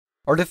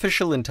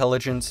Artificial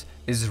intelligence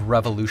is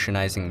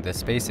revolutionizing the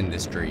space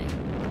industry,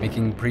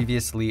 making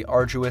previously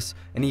arduous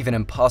and even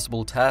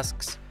impossible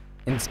tasks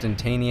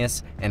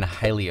instantaneous and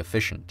highly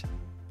efficient.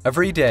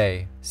 Every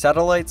day,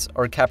 satellites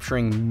are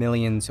capturing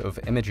millions of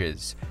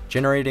images,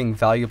 generating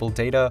valuable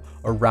data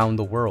around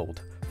the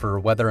world for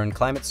weather and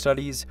climate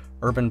studies,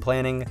 urban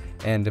planning,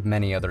 and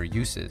many other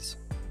uses.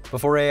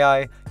 Before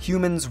AI,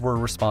 humans were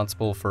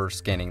responsible for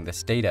scanning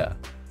this data,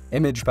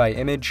 image by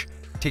image,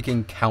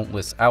 taking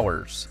countless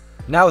hours.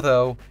 Now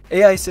though,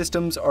 AI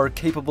systems are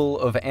capable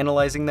of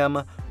analyzing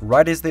them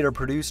right as they are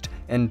produced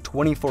and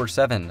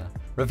 24/7,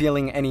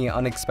 revealing any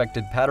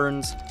unexpected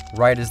patterns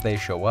right as they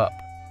show up.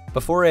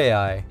 Before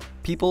AI,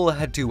 people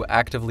had to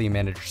actively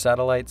manage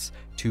satellites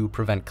to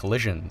prevent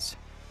collisions.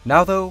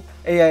 Now though,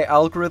 AI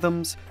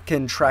algorithms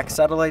can track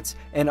satellites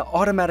and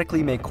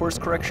automatically make course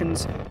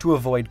corrections to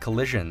avoid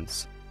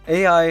collisions.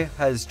 AI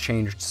has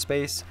changed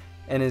space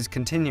and is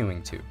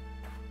continuing to.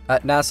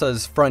 At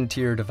NASA's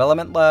Frontier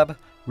Development Lab,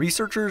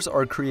 researchers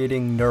are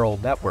creating neural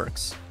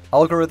networks,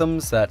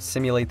 algorithms that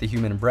simulate the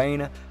human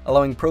brain,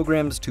 allowing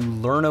programs to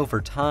learn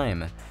over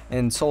time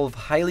and solve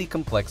highly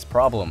complex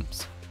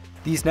problems.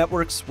 These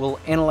networks will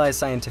analyze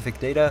scientific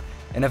data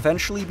and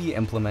eventually be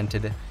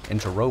implemented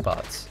into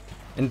robots.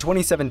 In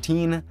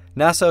 2017,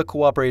 NASA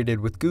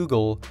cooperated with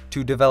Google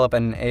to develop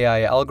an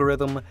AI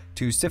algorithm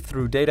to sift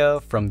through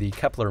data from the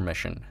Kepler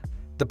mission.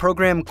 The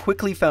program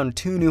quickly found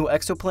 2 new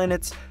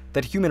exoplanets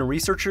that human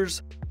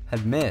researchers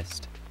had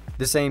missed.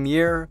 The same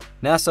year,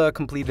 NASA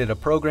completed a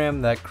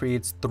program that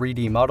creates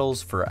 3D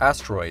models for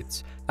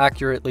asteroids,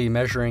 accurately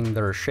measuring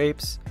their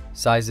shapes,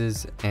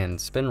 sizes, and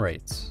spin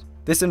rates.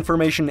 This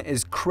information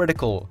is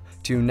critical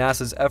to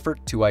NASA's effort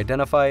to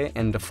identify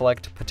and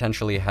deflect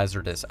potentially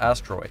hazardous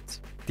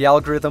asteroids. The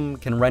algorithm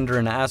can render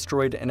an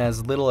asteroid in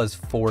as little as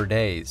 4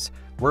 days,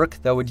 work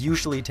that would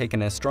usually take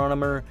an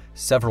astronomer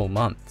several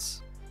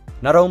months.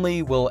 Not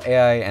only will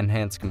AI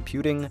enhance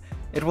computing,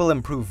 it will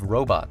improve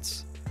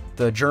robots.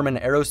 The German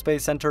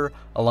Aerospace Center,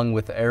 along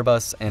with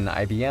Airbus and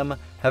IBM,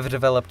 have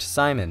developed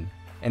CIMON,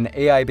 an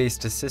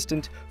AI-based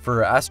assistant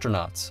for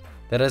astronauts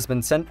that has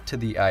been sent to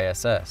the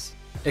ISS.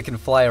 It can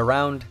fly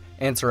around,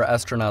 answer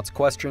astronauts'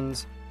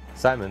 questions.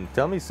 Simon,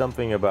 tell me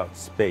something about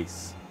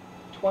space.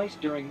 Twice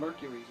during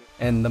Mercury's.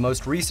 And the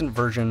most recent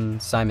version,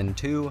 CIMON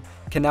 2,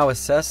 can now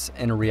assess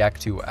and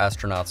react to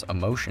astronauts'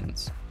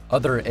 emotions.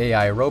 Other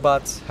AI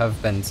robots have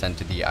been sent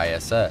to the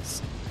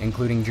ISS,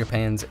 including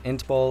Japan's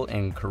Int-Ball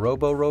and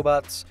Kirobo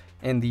robots,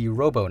 and the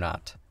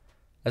Robonaut.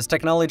 As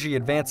technology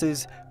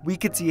advances, we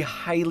could see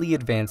highly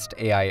advanced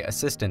AI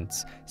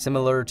assistants,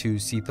 similar to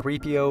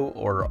C-3PO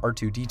or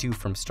R2-D2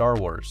 from Star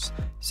Wars,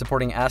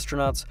 supporting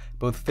astronauts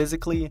both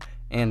physically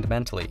and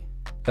mentally.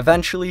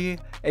 Eventually,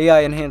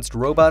 AI-enhanced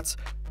robots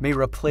may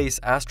replace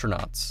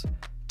astronauts.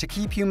 To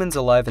keep humans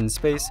alive in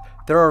space,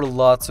 there are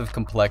lots of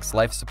complex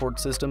life support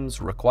systems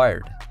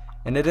required.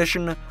 In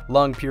addition,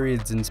 long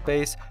periods in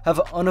space have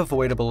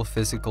unavoidable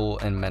physical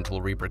and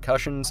mental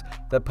repercussions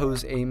that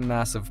pose a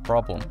massive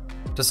problem.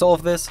 To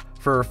solve this,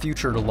 for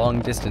future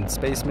long-distance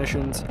space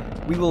missions,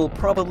 we will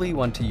probably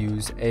want to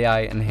use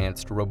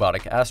AI-enhanced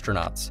robotic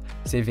astronauts,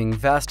 saving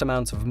vast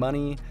amounts of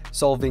money,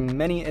 solving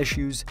many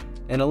issues,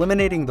 and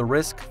eliminating the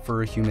risk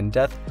for human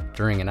death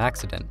during an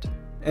accident.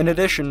 In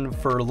addition,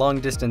 for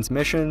long-distance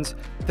missions,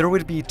 there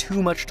would be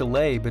too much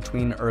delay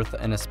between Earth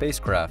and a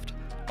spacecraft.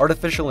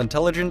 Artificial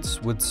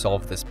intelligence would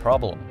solve this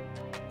problem.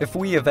 If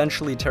we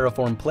eventually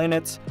terraform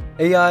planets,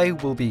 AI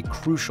will be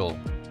crucial.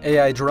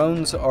 AI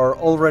drones are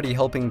already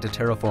helping to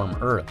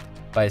terraform Earth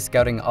by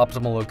scouting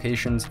optimal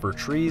locations for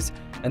trees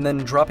and then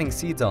dropping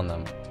seeds on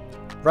them.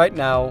 Right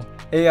now,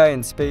 AI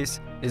in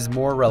space is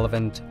more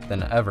relevant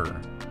than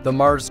ever. The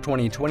Mars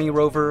 2020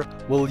 rover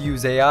will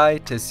use AI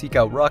to seek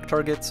out rock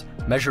targets,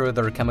 measure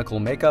their chemical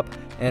makeup,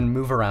 and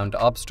move around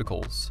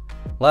obstacles.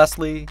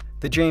 Lastly,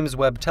 the James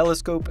Webb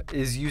Telescope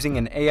is using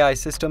an AI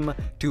system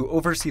to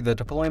oversee the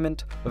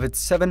deployment of its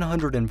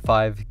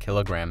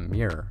 705-kilogram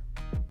mirror.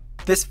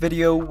 This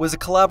video was a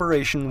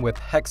collaboration with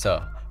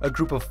Hexa, a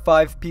group of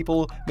 5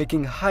 people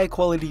making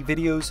high-quality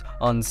videos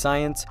on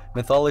science,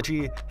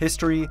 mythology,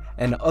 history,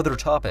 and other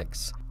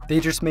topics. They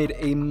just made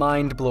a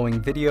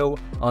mind-blowing video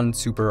on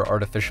super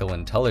artificial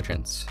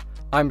intelligence.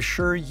 I'm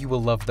sure you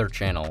will love their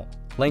channel.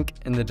 Link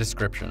in the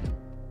description.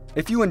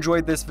 If you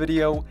enjoyed this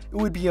video, it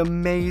would be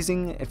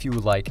amazing if you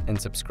would like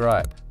and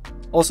subscribe.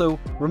 Also,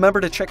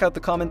 remember to check out the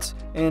comments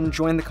and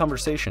join the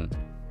conversation.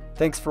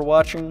 Thanks for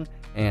watching,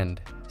 and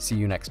see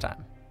you next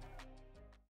time.